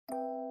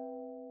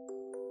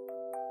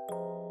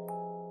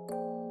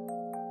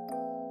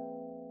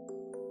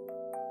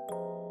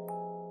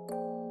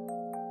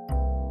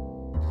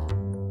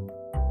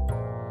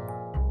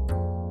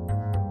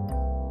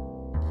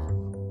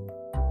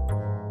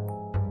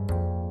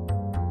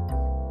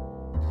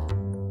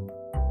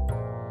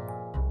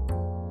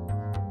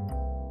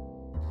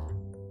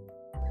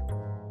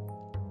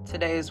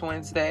Today is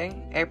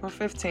Wednesday, April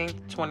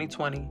 15th,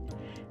 2020,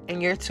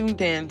 and you're tuned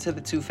in to the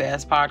Too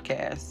Fast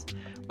podcast,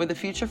 where the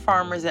future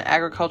farmers and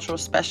agricultural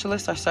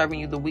specialists are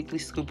serving you the weekly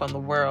scoop on the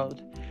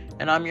world.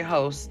 And I'm your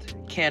host,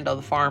 Kandeaux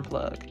the Farm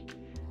Plug.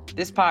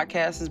 This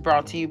podcast is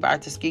brought to you by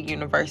Tuskegee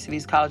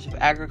University's College of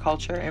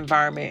Agriculture,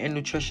 Environment, and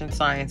Nutrition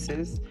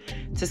Sciences,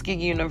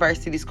 Tuskegee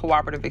University's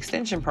Cooperative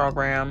Extension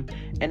Program,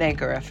 and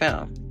Anchor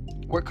FM.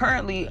 We're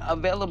currently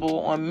available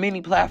on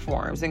many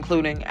platforms,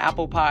 including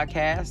Apple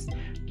Podcasts,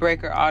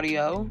 Breaker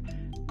Audio,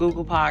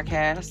 Google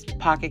Podcasts,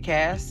 Pocket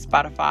Casts,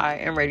 Spotify,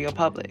 and Radio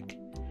Public.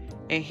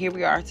 And here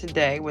we are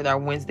today with our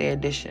Wednesday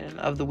edition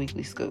of the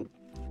Weekly Scoop.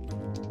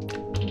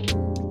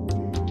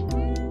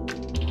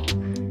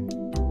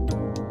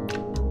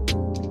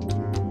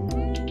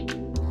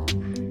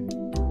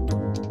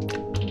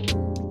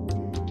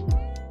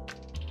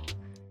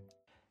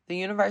 The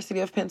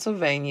University of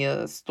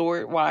Pennsylvania,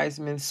 Stuart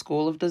Weitzman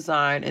School of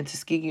Design, and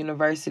Tuskegee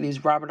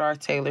University's Robert R.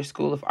 Taylor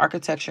School of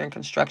Architecture and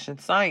Construction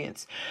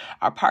Science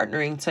are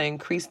partnering to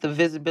increase the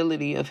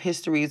visibility of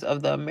histories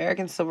of the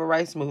American Civil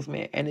Rights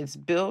Movement and its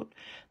built,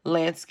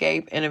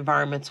 landscape, and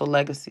environmental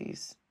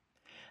legacies.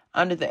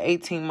 Under the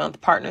 18-month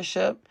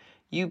partnership,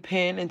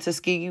 UPenn and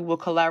Tuskegee will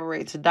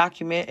collaborate to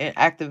document and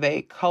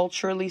activate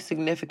culturally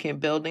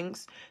significant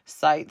buildings,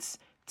 sites,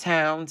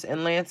 towns,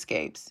 and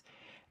landscapes,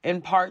 in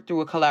part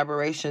through a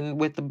collaboration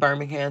with the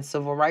Birmingham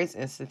Civil Rights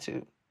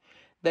Institute.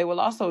 They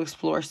will also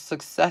explore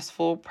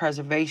successful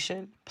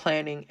preservation,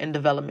 planning, and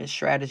development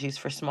strategies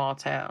for small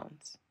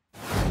towns.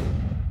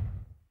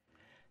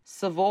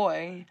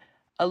 Savoy,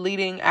 a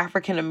leading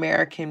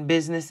African-American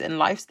business and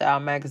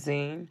lifestyle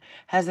magazine,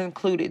 has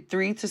included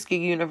 3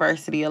 Tuskegee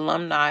University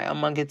alumni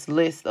among its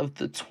list of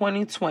the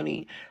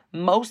 2020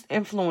 most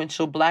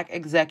influential Black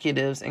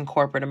executives in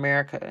corporate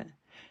America.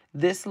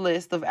 This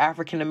list of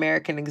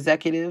African-American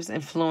executives,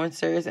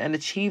 influencers, and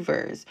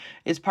achievers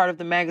is part of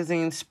the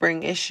magazine's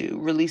spring issue,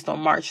 released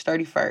on March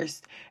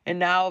 31st, and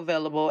now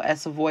available at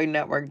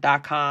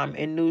savoynetwork.com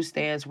and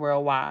newsstands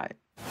worldwide.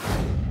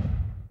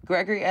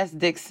 Gregory S.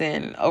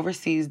 Dixon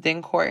oversees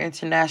Dencore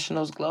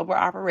International's global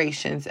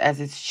operations as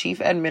its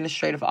Chief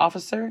Administrative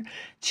Officer,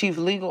 Chief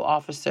Legal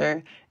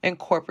Officer, and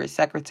Corporate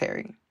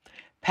Secretary.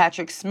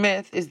 Patrick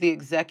Smith is the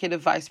Executive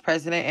Vice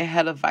President and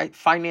Head of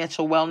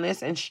Financial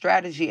Wellness and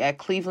Strategy at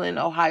Cleveland,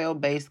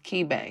 Ohio-based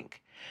KeyBank.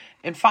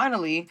 And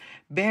finally,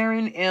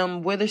 Baron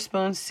M.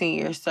 Witherspoon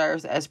Sr.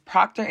 serves as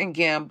Procter &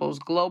 Gamble's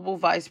Global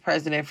Vice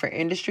President for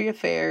Industry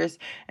Affairs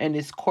and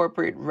its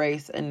Corporate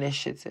Race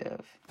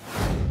Initiative.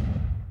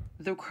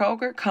 The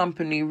Kroger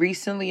Company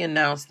recently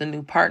announced a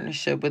new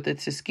partnership with the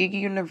Tuskegee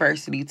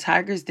University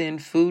Tiger's Den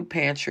Food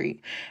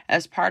Pantry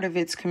as part of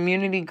its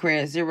Community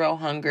Grant Zero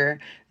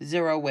Hunger,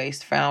 Zero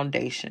Waste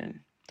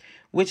Foundation,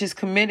 which is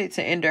committed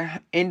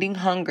to ending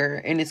hunger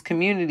in its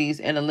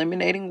communities and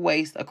eliminating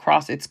waste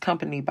across its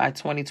company by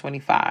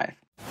 2025.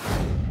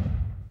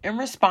 In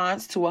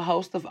response to a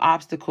host of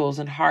obstacles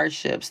and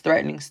hardships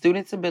threatening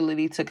students'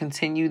 ability to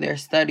continue their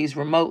studies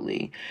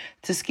remotely,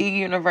 Tuskegee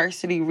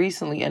University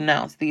recently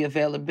announced the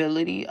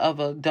availability of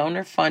a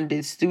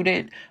donor-funded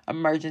Student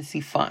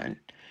Emergency Fund.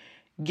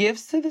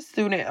 Gifts to the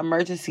Student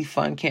Emergency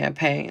Fund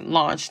campaign,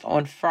 launched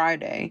on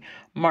Friday,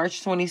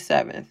 March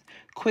 27th,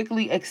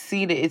 quickly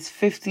exceeded its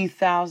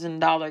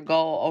 $50,000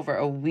 goal over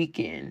a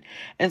weekend,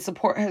 and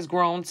support has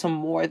grown to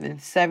more than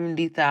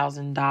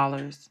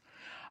 $70,000.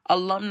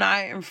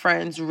 Alumni and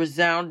friends'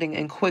 resounding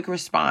and quick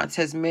response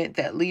has meant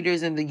that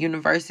leaders in the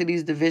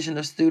university's Division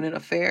of Student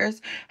Affairs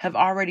have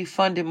already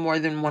funded more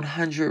than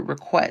 100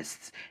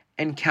 requests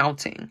and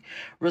counting,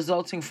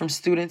 resulting from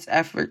students'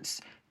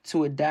 efforts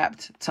to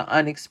adapt to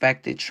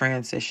unexpected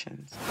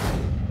transitions.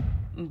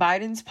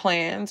 Biden's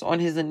plans on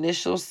his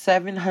initial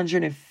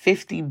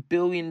 $750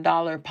 billion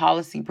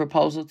policy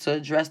proposal to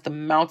address the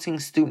mounting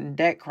student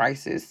debt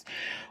crisis,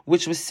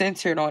 which was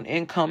centered on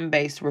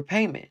income-based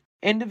repayment.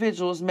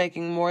 Individuals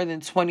making more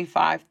than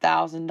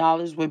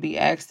 $25,000 would be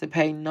asked to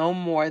pay no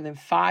more than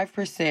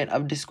 5%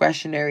 of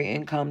discretionary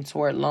income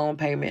toward loan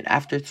payment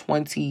after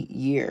 20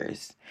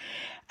 years.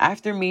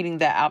 After meeting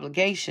that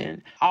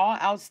obligation, all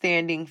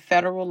outstanding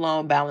federal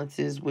loan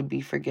balances would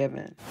be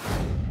forgiven.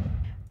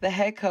 The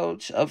head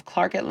coach of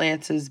Clark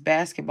Atlanta's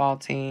basketball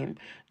team,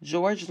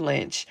 George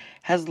Lynch,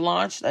 has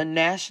launched a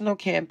national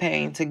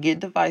campaign to get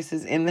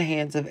devices in the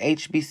hands of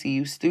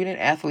HBCU student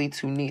athletes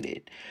who need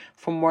it.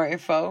 For more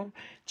info,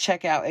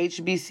 check out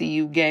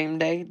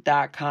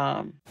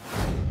hbcugameday.com.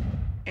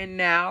 And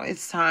now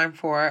it's time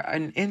for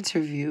an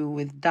interview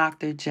with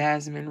Dr.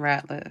 Jasmine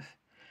Ratliff.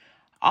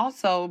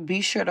 Also,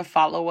 be sure to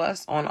follow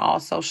us on all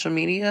social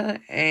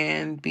media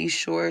and be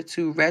sure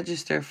to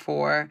register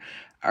for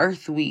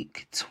Earth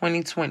Week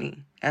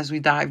 2020 as we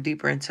dive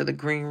deeper into the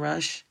green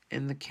rush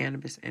in the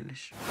cannabis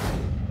industry.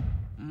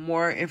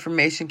 More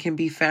information can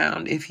be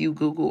found if you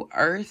Google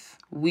Earth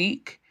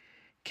Week,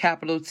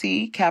 capital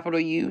T,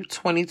 capital U,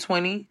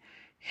 2020,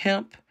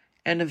 hemp,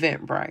 and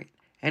Eventbrite.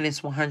 And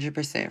it's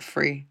 100%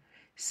 free.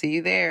 See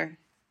you there.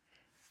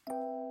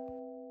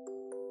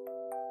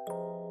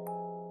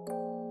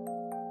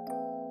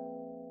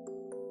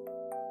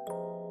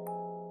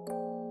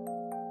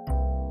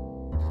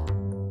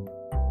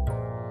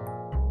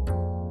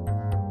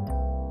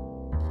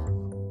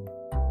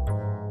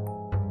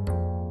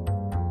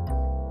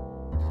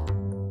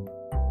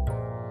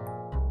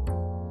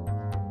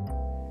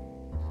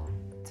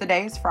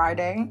 Today is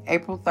Friday,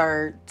 April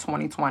 3rd,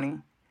 2020,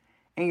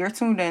 and you're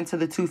tuned in to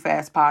the Too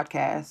Fast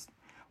podcast,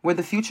 where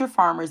the future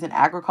farmers and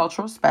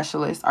agricultural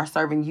specialists are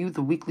serving you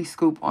the weekly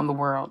scoop on the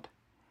world.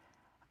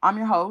 I'm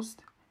your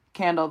host,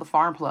 Kandeaux the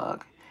Farm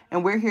Plug,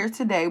 and we're here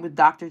today with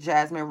Dr.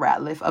 Jasmine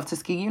Ratliff of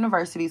Tuskegee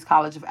University's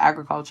College of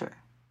Agriculture.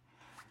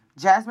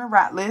 Jasmine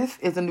Ratliff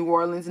is a New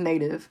Orleans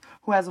native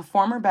who has a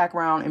former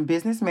background in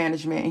business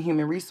management and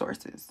human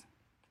resources.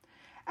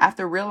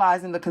 After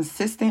realizing the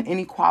consistent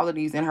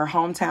inequalities in her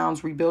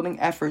hometown's rebuilding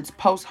efforts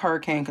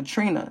post-Hurricane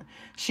Katrina,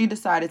 she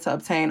decided to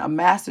obtain a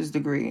master's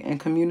degree in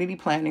community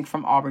planning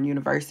from Auburn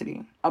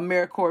University.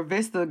 AmeriCorps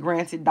Vista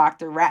granted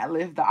Dr.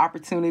 Ratliff the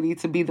opportunity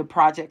to be the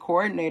project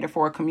coordinator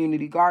for a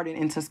community garden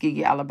in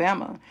Tuskegee,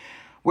 Alabama,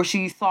 where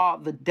she saw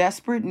the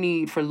desperate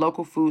need for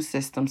local food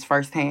systems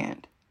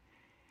firsthand.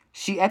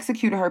 She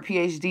executed her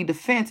PhD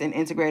defense in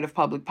integrative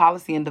public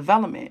policy and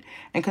development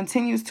and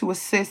continues to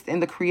assist in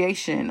the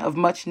creation of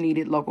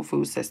much-needed local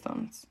food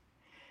systems.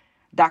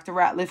 Dr.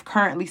 Ratliff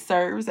currently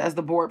serves as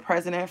the board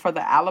president for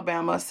the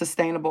Alabama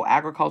Sustainable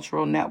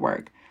Agricultural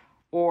Network,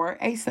 or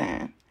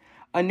ASAN,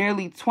 a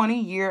nearly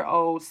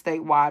 20-year-old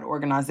statewide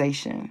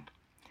organization.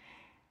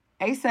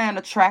 ASAN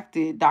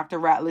attracted Dr.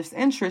 Ratliff's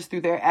interest through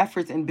their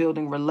efforts in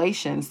building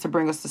relations to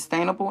bring a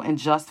sustainable and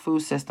just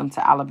food system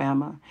to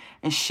Alabama,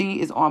 and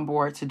she is on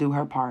board to do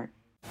her part.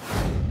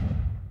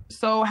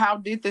 So how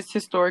did this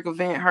historic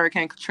event,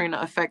 Hurricane Katrina,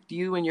 affect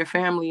you and your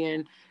family,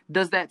 and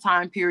does that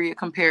time period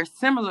compare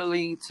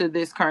similarly to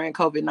this current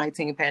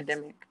COVID-19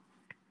 pandemic?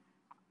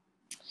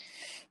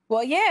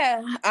 Well,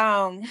 yeah,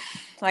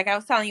 like I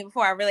was telling you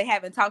before, I really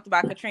haven't talked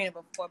about Katrina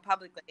before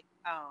publicly,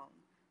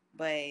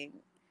 but...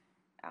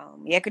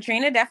 yeah,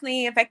 Katrina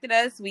definitely affected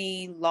us.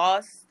 We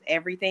lost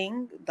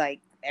everything,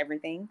 like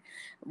everything.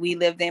 We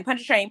lived in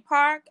Pontchartrain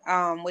Park,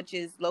 which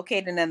is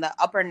located in the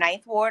upper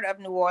 9th Ward of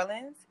New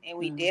Orleans, and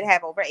we did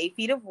have over 8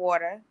 feet of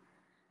water.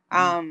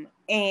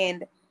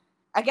 And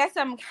I guess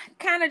I'm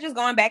kind of just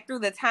going back through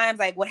the times,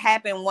 like what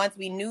happened once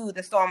we knew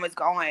the storm was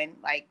going,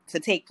 like,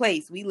 to take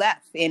place. We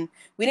left, and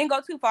we didn't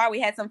go too far.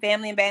 We had some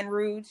family in Baton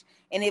Rouge,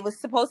 and it was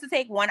supposed to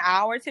take 1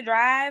 hour to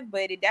drive,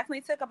 but it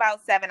definitely took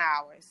about 7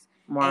 hours.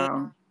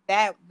 Wow.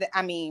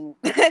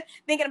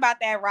 Thinking about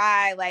that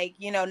ride, like,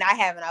 you know, not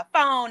having a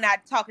phone,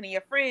 not talking to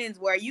your friends,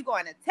 where are you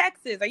going to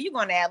Texas? Are you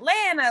going to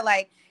Atlanta?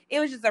 Like, it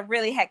was just a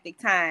really hectic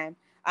time.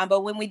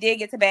 But when we did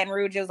get to Baton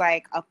Rouge, it was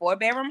like a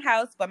 4-bedroom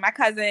house for my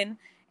cousin,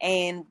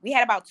 and we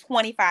had about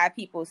 25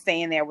 people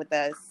staying there with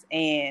us,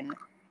 and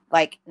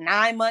like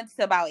 9 months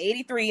to about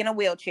 83 in a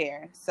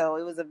wheelchair. So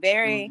it was a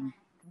very,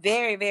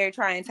 very, very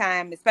trying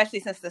time,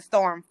 especially since the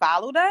storm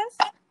followed us.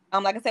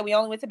 Like I said, we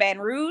only went to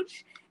Baton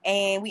Rouge,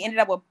 and we ended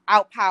up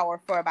without power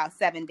for about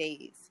 7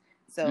 days.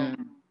 So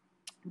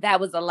that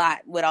was a lot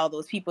with all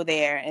those people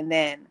there. And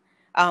then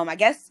I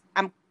guess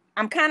I'm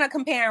kind of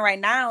comparing right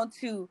now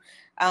to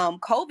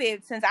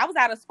COVID, since I was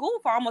out of school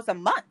for almost a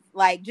month,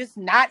 like just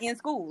not in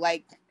school,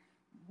 like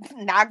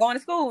not going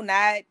to school.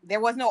 There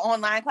was no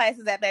online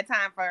classes at that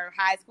time for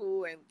high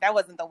school, and that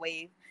wasn't the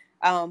wave.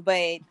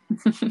 But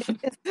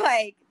it's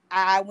like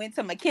I went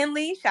to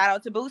McKinley. Shout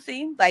out to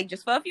Boosie, like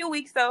just for a few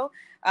weeks though.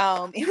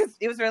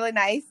 It was really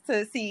nice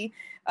to see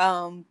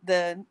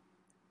the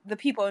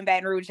people in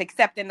Baton Rouge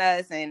accepting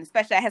us, and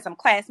especially I had some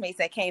classmates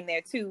that came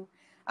there too.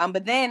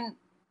 But then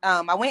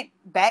I went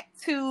back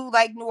to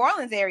like New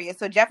Orleans area.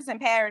 So Jefferson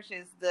Parish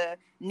is the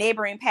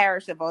neighboring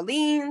parish of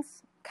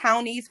Orleans.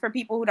 Counties for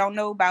people who don't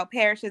know about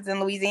parishes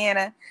in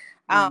Louisiana.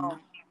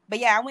 But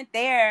yeah, I went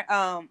there.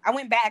 I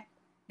went back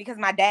because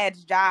my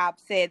dad's job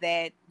said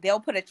that they'll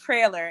put a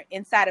trailer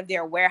inside of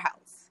their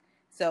warehouse.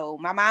 So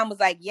my mom was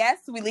like, yes,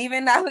 we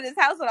leaving out of this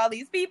house with all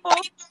these people.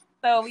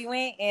 So we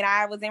went, and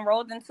I was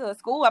enrolled into a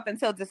school up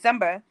until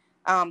December.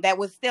 That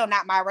was still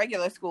not my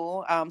regular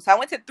school. So I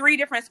went to 3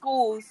 different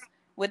schools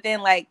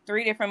within like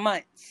 3 different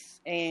months.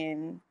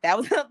 And that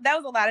was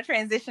a lot of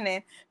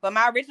transitioning. But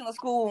my original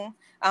school,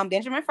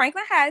 Benjamin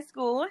Franklin High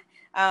School,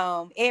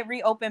 it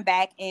reopened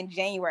back in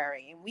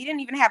January. We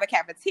didn't even have a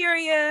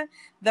cafeteria.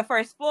 The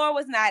first floor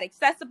was not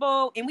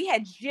accessible, and we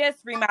had just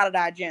remodeled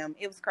our gym.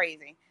 It was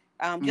crazy.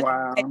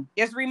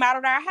 Just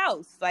remodeled our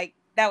house. Like,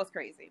 that was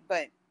crazy.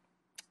 But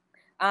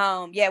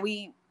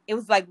it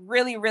was like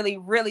really, really,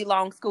 really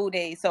long school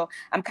days. So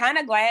I'm kind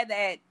of glad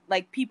that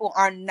like people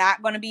are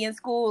not going to be in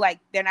school. Like,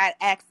 they're not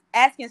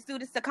asking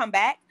students to come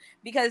back,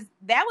 because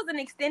that was an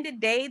extended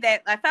day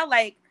that I felt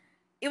like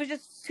it was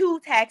just too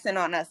taxing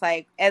on us.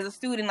 Like, as a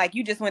student, like,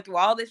 you just went through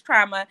all this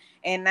trauma,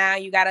 and now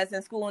you got us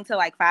in school until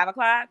like 5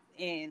 o'clock,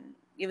 and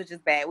it was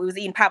just bad. We was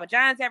eating Papa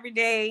John's every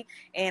day,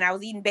 and I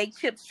was eating baked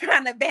chips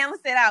trying to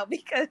balance it out,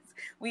 because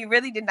we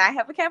really did not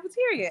have a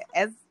cafeteria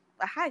as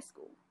a high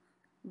school.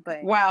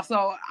 But wow,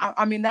 so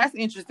I mean, that's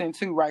interesting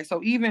too, right?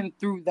 So even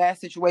through that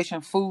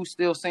situation, food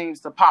still seems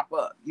to pop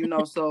up, you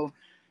know. So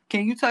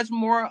can you touch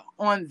more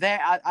on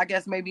that? I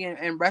guess maybe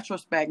in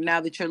retrospect,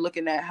 now that you're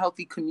looking at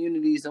healthy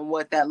communities and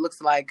what that looks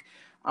like,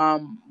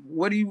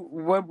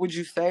 what would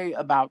you say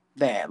about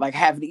that? Like,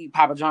 having to eat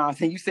Papa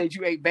John's, and you said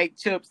you ate baked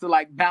chips to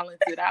like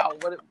balance it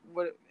out.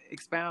 What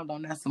expound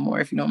on that some more,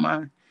 if you don't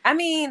mind? I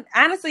mean,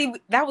 honestly,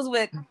 that was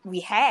what we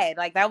had.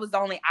 Like, that was the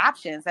only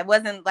options. It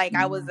wasn't like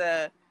I was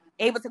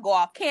able to go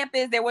off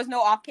campus. There was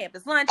no off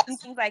campus lunch and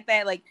things like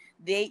that. Like,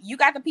 you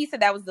got the pizza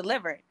that was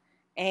delivered.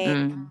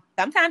 And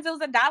sometimes it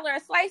was $1 a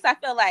slice. I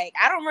feel like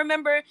I don't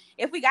remember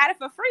if we got it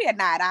for free or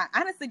not. I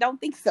honestly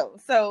don't think so.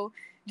 So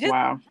just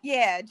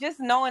just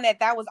knowing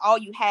that was all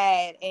you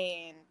had,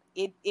 and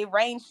it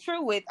reigns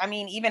true with. I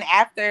mean, even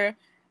after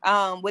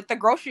with the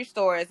grocery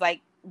stores,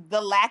 like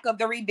the lack of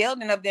the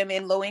rebuilding of them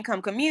in low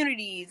income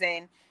communities,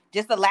 and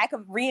just the lack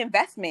of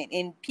reinvestment,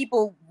 and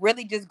people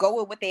really just go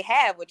with what they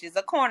have, which is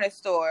a corner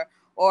store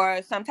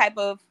or some type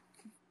of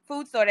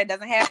food store that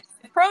doesn't have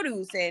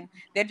produce, and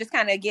they're just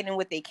kind of getting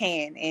what they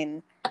can.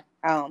 And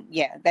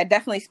that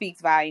definitely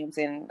speaks volumes,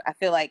 and I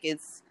feel like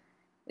it's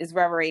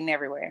reverberating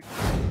everywhere.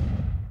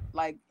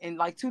 Like in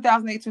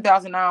 2008,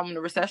 2009, when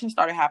the recession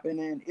started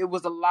happening, it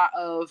was a lot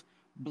of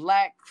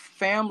Black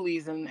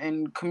families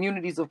and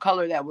communities of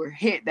color that were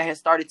hit, that had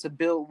started to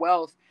build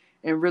wealth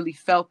and really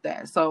felt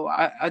that. So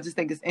I just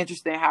think it's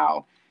interesting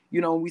how,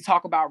 when we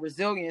talk about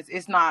resilience,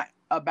 it's not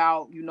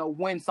about,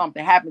 when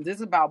something happens.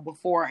 It's about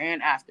before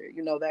and after,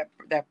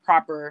 that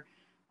proper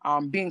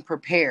being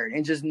prepared,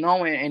 and just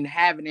knowing and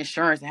having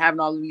insurance and having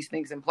all of these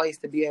things in place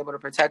to be able to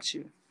protect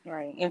you.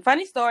 Right. And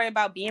funny story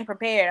about being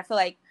prepared. I feel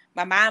like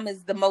my mom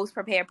is the most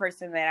prepared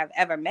person that I've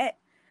ever met.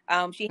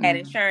 She had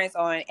insurance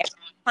on every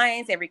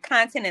appliance, every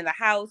content in the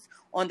house,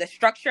 on the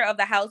structure of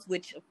the house,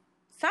 which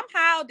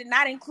somehow did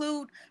not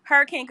include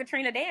Hurricane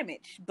Katrina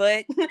damage.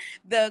 But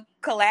the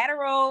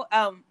collateral,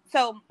 I mean,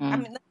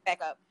 let's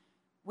back up.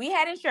 We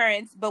had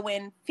insurance, but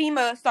when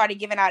FEMA started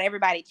giving out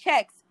everybody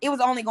checks, it was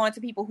only going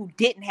to people who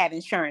didn't have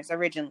insurance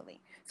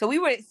originally. So we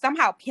were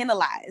somehow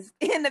penalized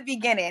in the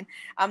beginning.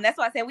 That's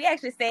why I said we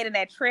actually stayed in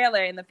that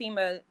trailer in the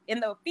FEMA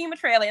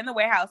trailer in the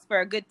warehouse for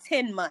a good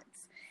 10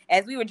 months,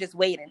 as we were just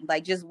waiting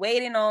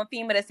on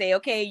FEMA to say,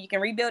 okay, you can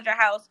rebuild your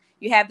house.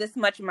 You have this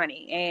much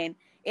money. And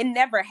it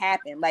never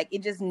happened. Like,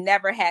 it just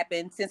never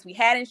happened. Since we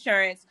had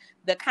insurance,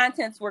 the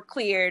contents were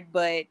cleared,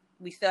 but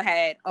we still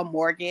had a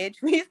mortgage.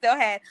 We still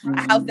had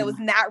a house that was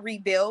not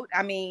rebuilt.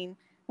 I mean,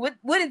 what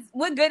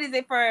good is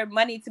it for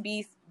money to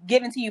be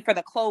given to you for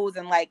the clothes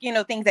and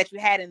things that you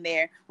had in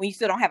there when you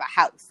still don't have a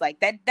house?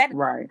 Like that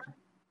right.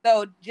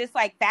 So just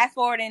like fast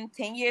forwarding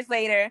 10 years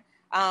later,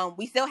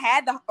 we still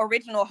had the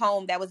original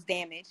home that was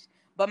damaged,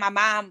 but my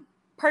mom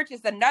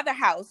purchased another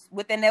house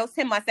within those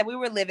 10 months that we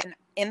were living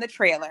in the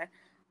trailer,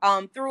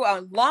 through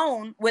a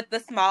loan with the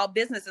Small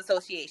Business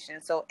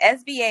Association. So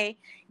SBA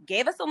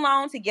gave us a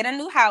loan to get a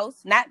new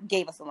house. Not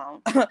gave us a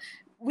loan.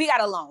 We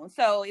got a loan.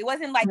 So it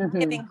wasn't like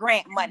giving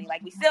grant money.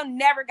 Like, we still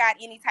never got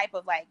any type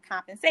of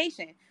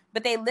compensation,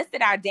 but they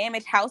listed our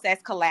damaged house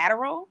as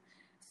collateral.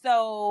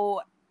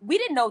 So we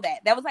didn't know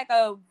that. That was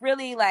a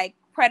really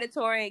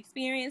predatory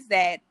experience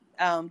that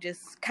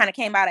just kind of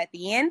came out at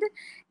the end.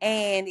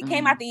 And it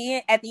came out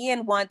at the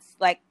end once,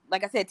 like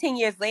I said, 10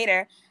 years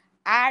later,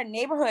 our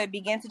neighborhood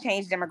began to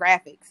change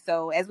demographics.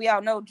 So as we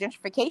all know,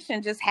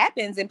 gentrification just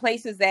happens in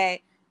places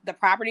that the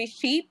property is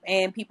cheap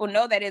and people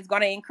know that it's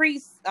going to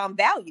increase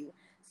value.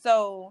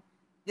 So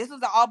this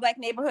was an all-Black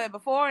neighborhood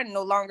before, and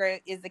no longer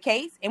is the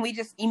case. And we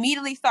just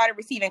immediately started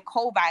receiving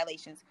code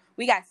violations.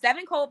 We got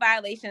 7 code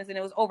violations, and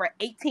it was over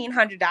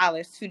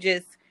 $1,800 to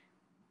just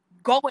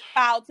go and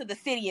file to the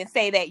city and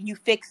say that you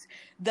fix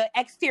the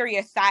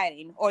exterior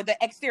siding or the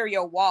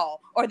exterior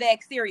wall or the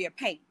exterior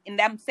paint. And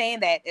I'm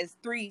saying that as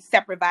 3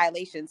 separate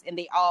violations, and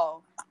they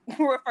all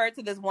refer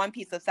to this one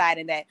piece of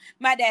siding that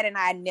my dad and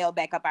I nailed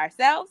back up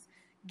ourselves,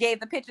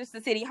 gave the pictures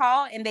to City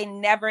Hall, and they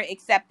never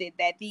accepted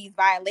that these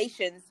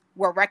violations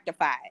were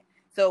rectified.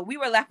 So we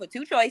were left with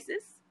 2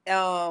 choices.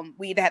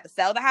 We either had to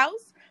sell the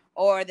house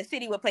or the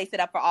city would place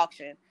it up for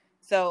auction.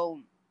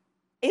 So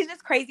it's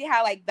just crazy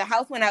how the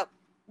house went up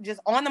just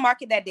on the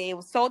market that day. It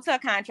was sold to a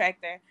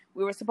contractor.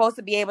 We were supposed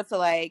to be able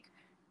to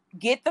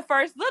get the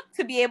first look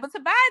to be able to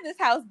buy this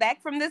house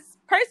back from this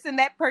person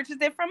that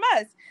purchased it from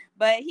us.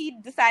 But he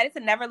decided to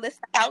never list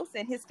the house,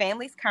 and his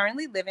family's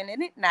currently living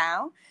in it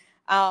now.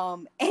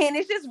 And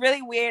it's just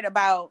really weird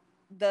about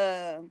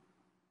the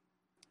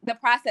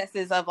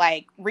processes of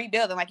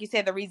rebuilding. Like you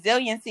said, the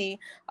resiliency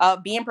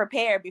of being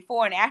prepared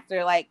before and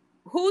after.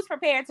 Who's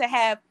prepared to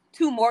have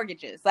 2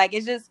 mortgages?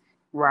 It's just,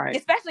 right,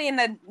 especially in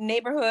the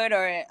neighborhood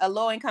or a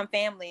low income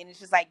family. And it's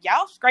just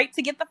y'all scraped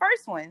to get the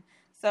first one.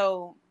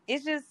 So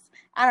it's just,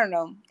 I don't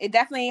know. It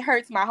definitely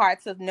hurts my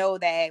heart to know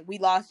that we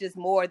lost just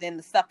more than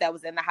the stuff that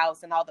was in the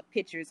house and all the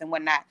pictures and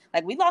whatnot.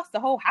 We lost the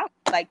whole house,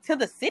 to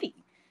the city.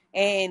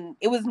 And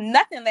it was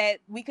nothing that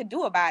we could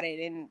do about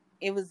it. And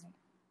it was,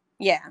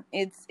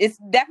 it's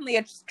definitely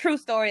a true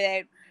story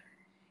that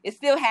it's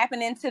still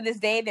happening to this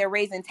day. They're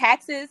raising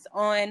taxes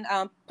on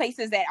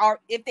places that are,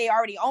 if they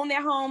already own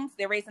their homes,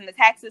 they're raising the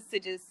taxes to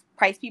just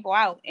price people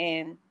out.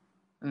 And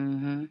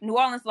New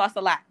Orleans lost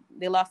a lot.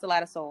 They lost a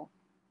lot of soul.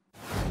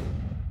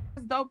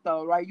 It's dope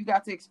though, right? You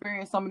got to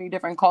experience so many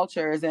different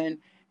cultures, and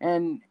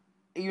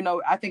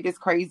I think it's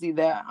crazy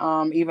that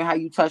even how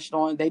you touched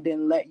on, they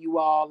didn't let you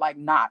all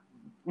not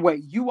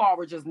you all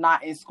were just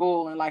not in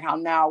school, and like how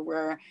now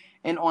we're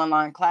in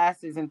online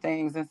classes and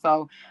things. And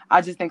so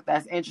I just think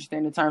that's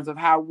interesting in terms of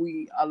how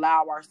we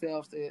allow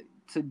ourselves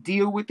to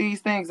deal with these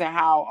things, and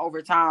how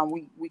over time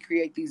we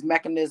create these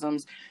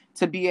mechanisms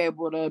to be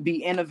able to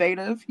be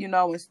innovative,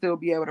 and still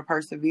be able to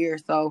persevere.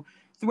 So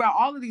throughout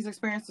all of these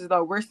experiences,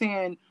 though, we're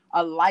seeing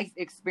a life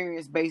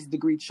experience-based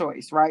degree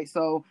choice, right?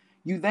 So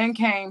you then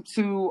came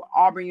to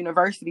Auburn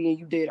University and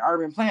you did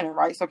urban planning,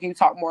 right? So can you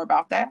talk more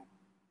about that?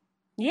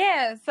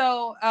 Yeah.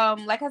 So,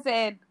 like I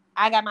said,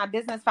 I got my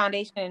business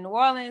foundation in New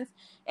Orleans,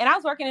 and I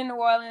was working in New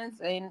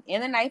Orleans in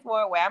the Ninth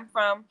Ward where I'm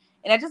from.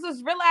 And I just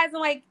was realizing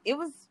like it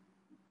was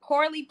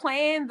poorly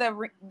planned.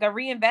 The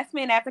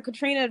reinvestment after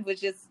Katrina was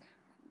just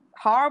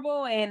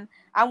horrible, and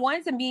I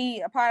wanted to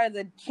be a part of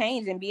the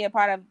change and be a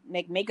part of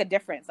make a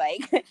difference.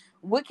 Like,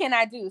 what can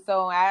I do?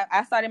 So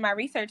I started my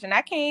research, and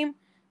I came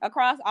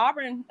across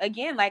Auburn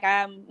again. Like,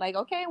 I'm like,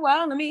 okay,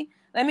 well, let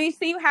me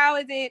see how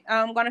is it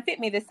going to fit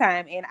me this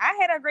time. And I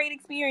had a great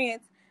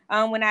experience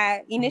when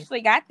I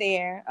initially got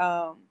there,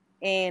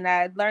 and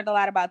I learned a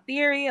lot about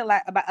theory, a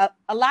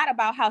lot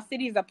about how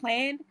cities are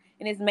planned.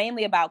 And it's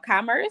mainly about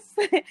commerce.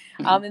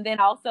 And then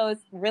also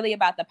it's really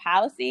about the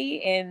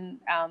policy and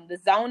the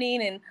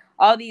zoning and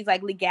all these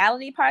like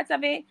legality parts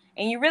of it.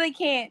 And you really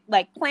can't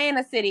like plan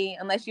a city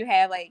unless you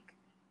have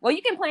well,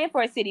 you can plan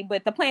for a city,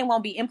 but the plan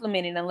won't be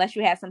implemented unless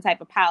you have some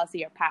type of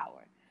policy or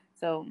power.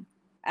 So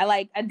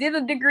I did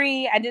a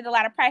degree. I did a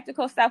lot of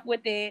practical stuff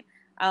with it.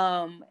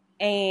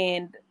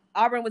 And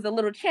Auburn was a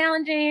little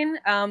challenging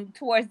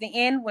towards the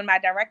end when my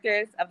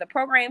directors of the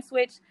program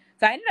switched.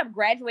 So I ended up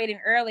graduating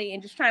early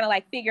and just trying to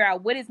like figure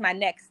out what is my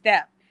next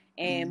step.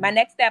 And my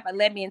next step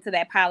led me into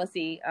that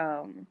policy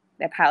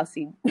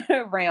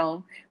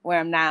realm where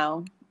I'm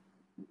now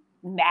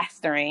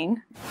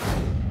mastering.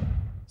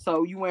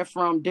 So you went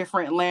from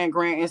different land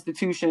grant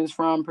institutions,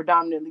 from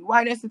predominantly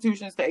white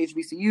institutions to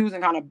HBCUs,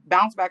 and kind of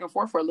bounced back and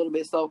forth for a little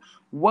bit. So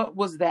what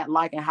was that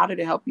like, and how did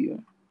it help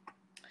you?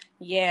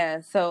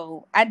 Yeah,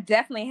 so I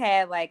definitely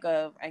had like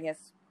a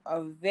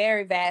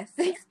very vast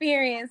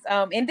experience.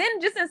 And then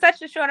just in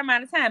such a short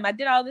amount of time, I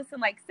did all this in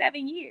like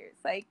 7 years.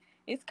 Like,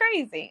 it's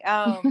crazy.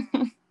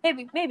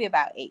 Maybe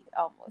about 8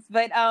 almost.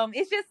 But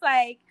it's just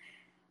like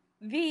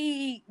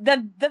the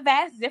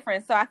vast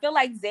difference. So I feel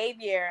like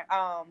Xavier,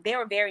 they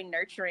were very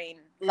nurturing,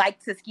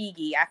 like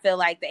Tuskegee. I feel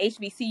like the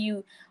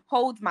HBCU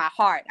holds my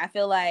heart. I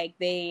feel like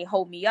they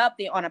hold me up.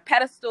 They're on a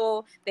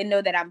pedestal. They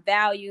know that I'm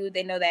valued.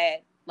 They know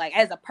that like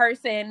as a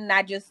person,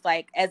 not just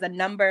like as a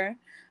number.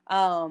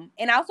 And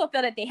I also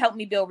feel that they helped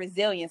me build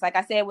resilience. Like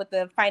I said, with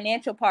the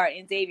financial part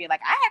in Xavier,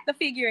 like I had to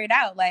figure it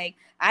out. Like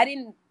I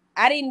didn't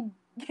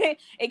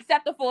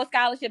accept a full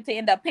scholarship to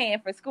end up paying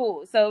for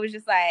school. So it was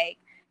just like,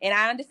 and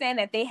I understand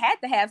that they had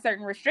to have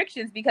certain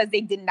restrictions because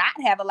they did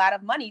not have a lot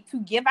of money to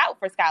give out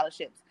for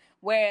scholarships.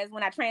 Whereas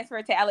when I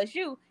transferred to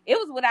LSU, it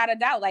was without a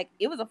doubt, like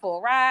it was a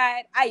full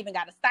ride. I even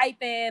got a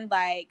stipend.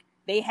 Like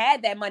they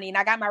had that money, and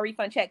I got my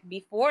refund check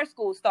before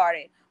school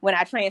started when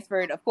I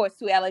transferred, of course,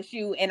 to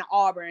LSU and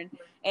Auburn.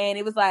 And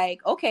it was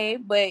like, okay,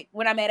 but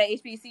when I'm at a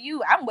HBCU,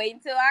 I'm waiting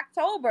till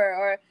October,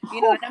 or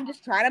and I'm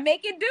just trying to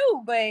make it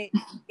do. But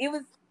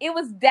it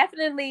was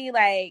definitely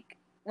like,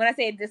 when I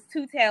say just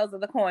two tails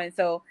of the coin.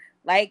 So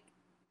like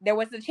there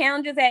was the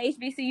challenges at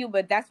HBCU,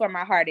 but that's where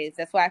my heart is.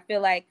 That's why I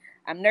feel like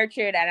I'm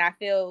nurtured and I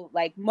feel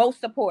like most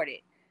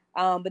supported.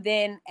 But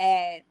then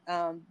at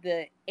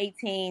the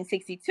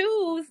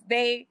 1862s,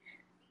 they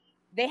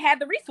had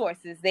the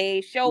resources.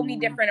 They showed me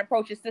different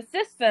approaches to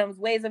systems,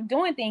 ways of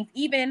doing things,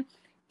 even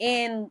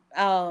in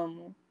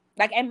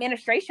like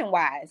administration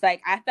wise.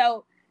 Like I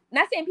felt,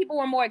 not saying people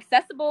were more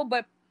accessible,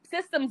 but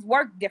systems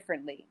work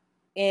differently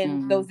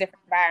in those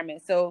different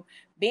environments. So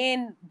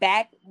being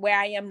back where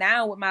I am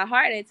now with my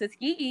heart at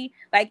Tuskegee,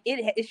 like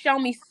it's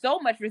shown me so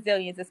much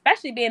resilience,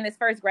 especially being this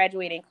first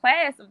graduating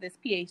class of this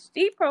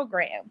PhD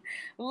program.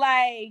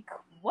 Like,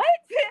 what?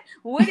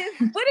 What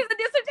is a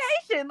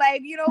dissertation?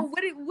 Like,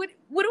 what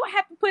do I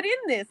have to put in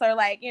this? Or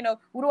like,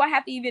 what do I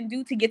have to even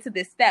do to get to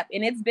this step?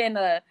 And it's been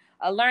a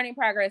learning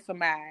progress for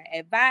my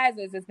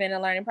advisors. It's been a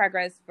learning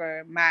progress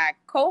for my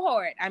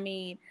cohort. I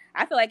mean,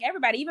 I feel like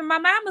everybody, even my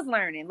mom was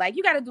learning. Like,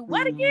 you got to do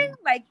what again?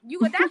 Like, you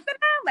a doctor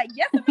now? Like,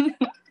 yes.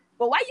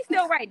 But why you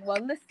still writing? Well,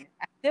 listen,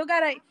 I still got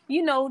to,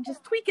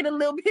 just tweak it a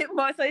little bit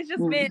more. So it's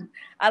just been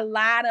a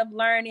lot of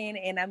learning,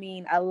 and I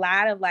mean, a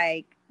lot of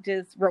like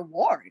just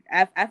reward.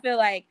 I feel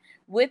like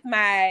with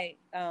my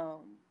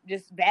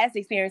just vast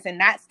experience and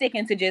not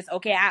sticking to just,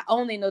 okay, I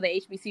only know the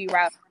HBCU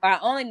route or I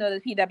only know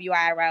the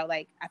PWI route.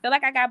 Like, I feel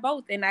like I got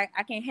both, and I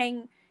can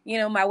hang,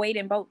 my weight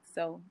in both.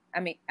 So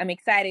I'm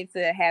excited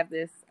to have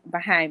this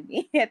behind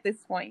me at this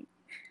point.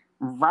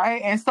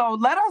 Right. And so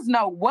let us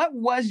know, what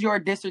was your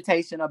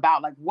dissertation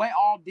about? Like, what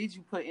all did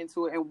you put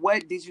into it, and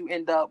what did you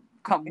end up,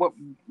 what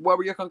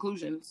were your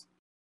conclusions?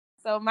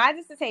 So my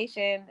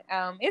dissertation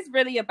is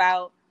really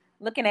about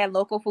looking at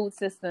local food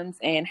systems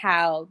and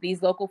how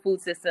these local food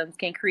systems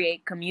can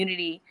create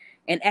community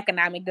and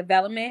economic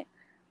development.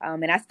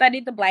 And I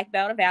studied the Black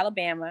Belt of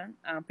Alabama,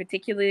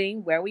 particularly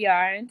where we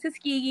are in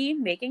Tuskegee,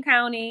 Macon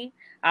County.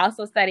 I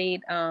also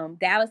studied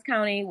Dallas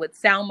County with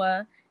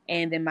Selma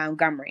and then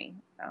Montgomery.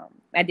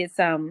 I did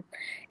some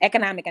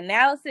economic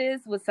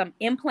analysis with some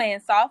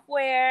in-plan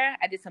software.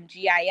 I did some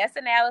GIS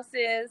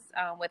analysis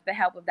with the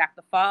help of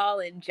Dr.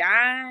 Fall and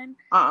John.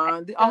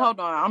 Hold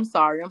on. I'm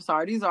sorry.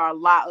 These are a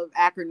lot of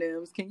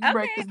acronyms. Can you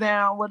break this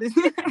down? What is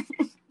it?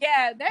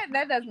 Yeah,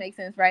 that does make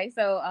sense, right?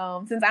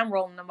 So since I'm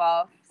rolling them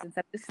off, since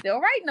I'm still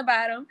writing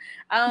about them,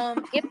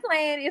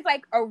 in-plan is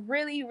like a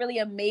really, really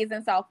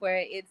amazing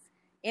software. It's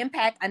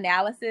impact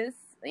analysis.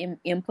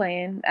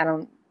 In-plan.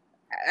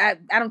 I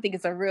don't think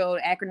it's a real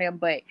acronym,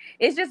 but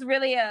it's just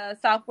really a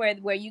software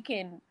where you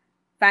can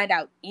find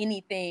out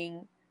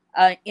anything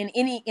in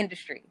any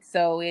industry.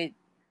 So it's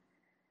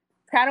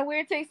kind of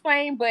weird to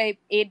explain, but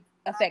it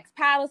affects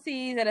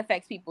policies, it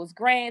affects people's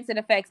grants, it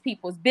affects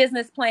people's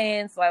business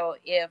plans. So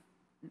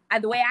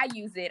the way I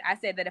use it, I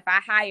said that if I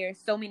hire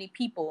so many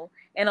people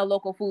in a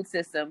local food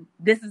system,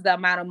 this is the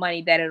amount of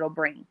money that it'll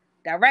bring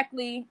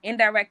directly,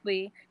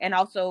 indirectly, and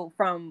also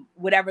from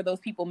whatever those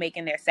people make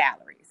in their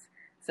salaries.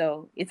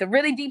 So it's a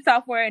really deep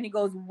software, and it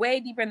goes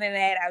way deeper than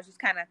that. I was just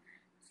kind of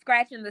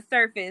scratching the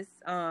surface,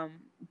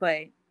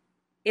 but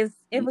it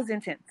was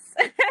intense.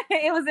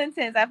 It was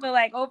intense. I feel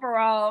like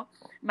overall,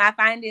 my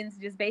findings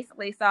just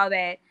basically saw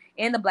that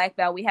in the Black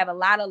Belt, we have a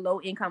lot of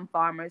low-income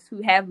farmers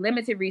who have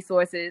limited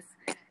resources,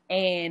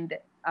 and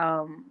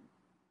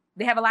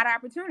they have a lot of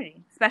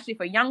opportunity, especially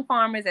for young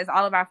farmers, as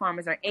all of our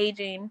farmers are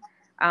aging.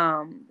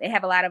 They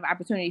have a lot of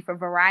opportunity for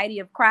variety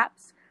of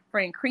crops, for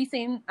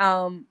increasing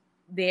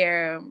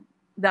the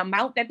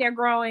amount that they're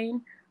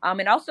growing,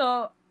 and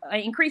also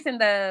increasing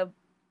the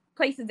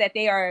places that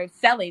they are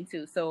selling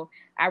to. So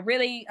I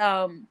really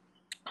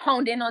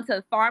honed in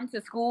onto farm to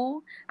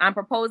school. I'm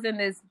proposing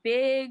this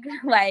big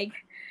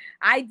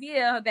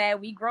idea that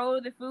we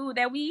grow the food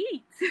that we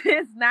eat.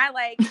 It's not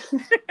like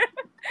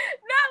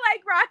not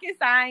like rocket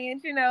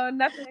science,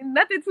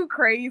 nothing too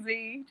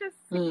crazy. Just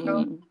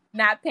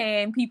not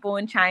paying people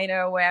in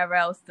China or wherever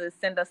else to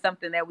send us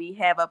something that we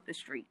have up the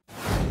street.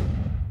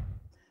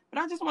 But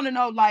I just want to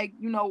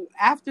know,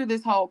 after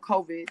this whole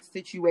COVID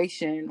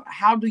situation,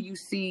 how do you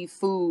see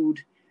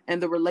food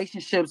and the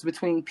relationships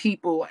between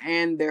people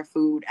and their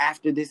food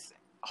after this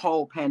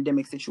whole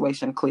pandemic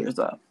situation clears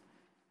up?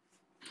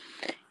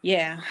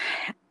 Yeah,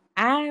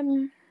 I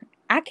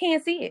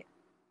can't see it.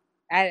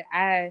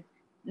 I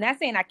not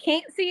saying I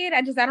can't see it.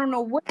 I don't know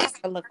what it's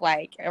gonna look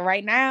like. And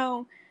right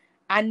now,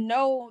 I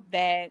know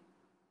that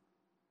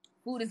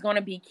food is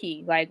gonna be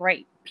key.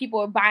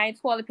 People are buying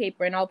toilet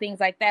paper and all things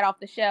like that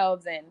off the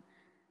shelves and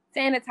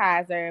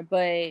sanitizer,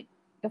 but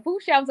the food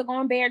shelves are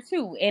going bare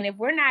too. And if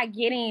we're not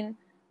getting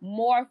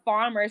more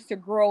farmers to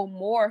grow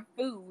more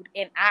food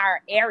in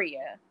our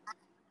area,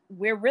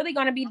 we're really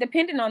going to be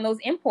dependent on those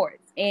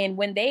imports. And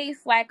when they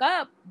slack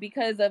up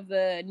because of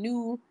the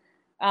new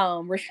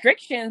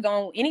restrictions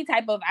on any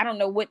type of, I don't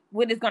know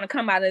what is going to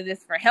come out of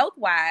this for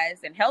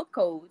health-wise and health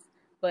codes,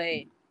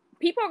 but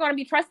people are going to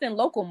be trusting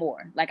local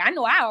more. I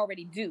know I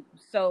already do.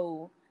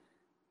 So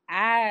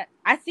I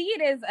see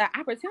it as an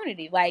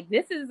opportunity.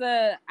 This is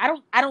I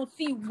don't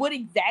see what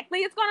exactly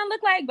it's going to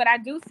look like, but I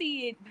do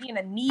see it being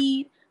a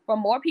need for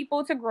more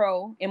people to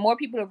grow and more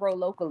people to grow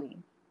locally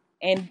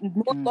and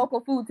more local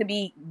food to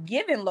be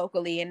given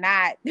locally and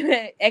not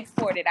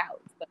exported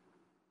out. So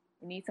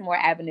we need some more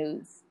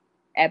avenues.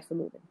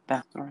 Absolutely.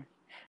 That's right.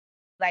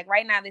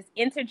 Right now, this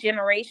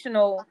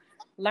intergenerational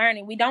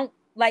learning, we don't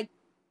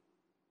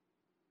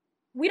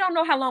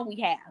know how long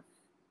we have.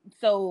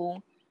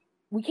 So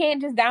we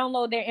can't just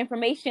download their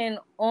information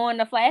on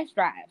a flash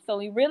drive. So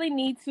we really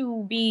need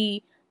to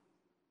be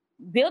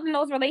building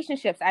those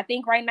relationships. I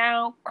think right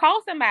now,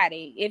 call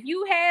somebody. If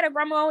you had a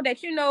grandma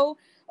that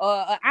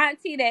an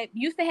auntie that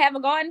used to have a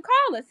garden,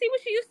 call her. See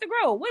what she used to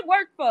grow. What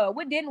worked for her,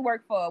 what didn't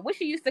work for her, what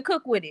she used to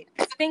cook with it.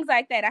 Things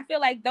like that. I feel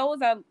like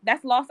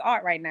that's lost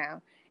art right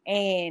now.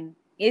 And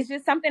it's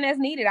just something that's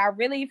needed. I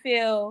really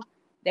feel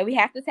that we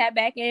have to tap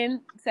back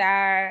into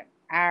our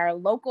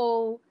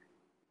local,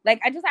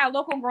 our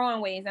local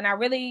growing ways. And I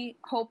really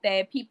hope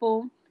that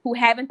people who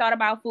haven't thought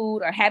about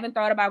food or haven't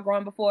thought about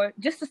growing before,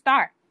 just to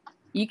start.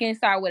 You can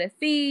start with a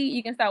seed.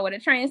 You can start with a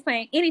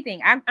transplant,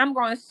 anything. I'm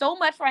growing so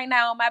much right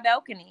now on my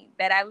balcony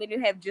that I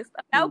literally have just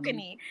a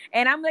balcony.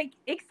 And I'm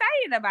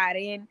excited about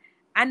it. And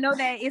I know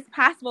that it's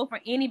possible for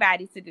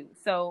anybody to do.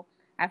 So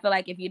I feel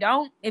like if you're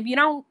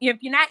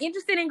not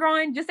interested in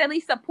growing, just at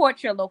least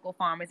support your local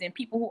farmers and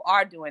people who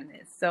are doing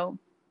this. So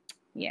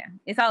yeah,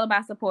 it's all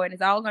about support.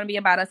 It's all going to be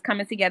about us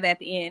coming together at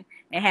the end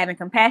and having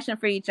compassion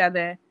for each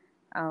other,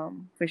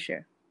 for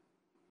sure.